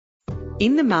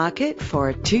In the market for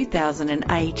a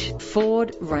 2008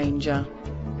 Ford Ranger.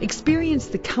 Experience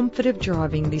the comfort of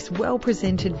driving this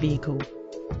well-presented vehicle.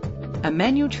 A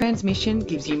manual transmission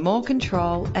gives you more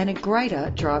control and a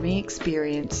greater driving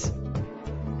experience.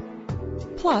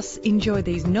 Plus, enjoy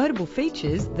these notable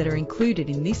features that are included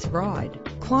in this ride: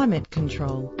 climate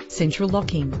control, central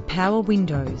locking, power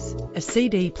windows, a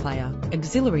CD player,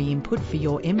 auxiliary input for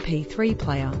your MP3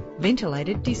 player,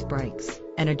 ventilated disc brakes,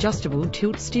 an adjustable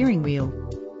tilt steering wheel.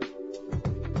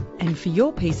 And for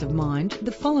your peace of mind,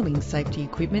 the following safety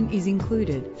equipment is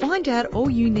included. Find out all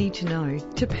you need to know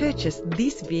to purchase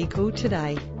this vehicle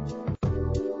today.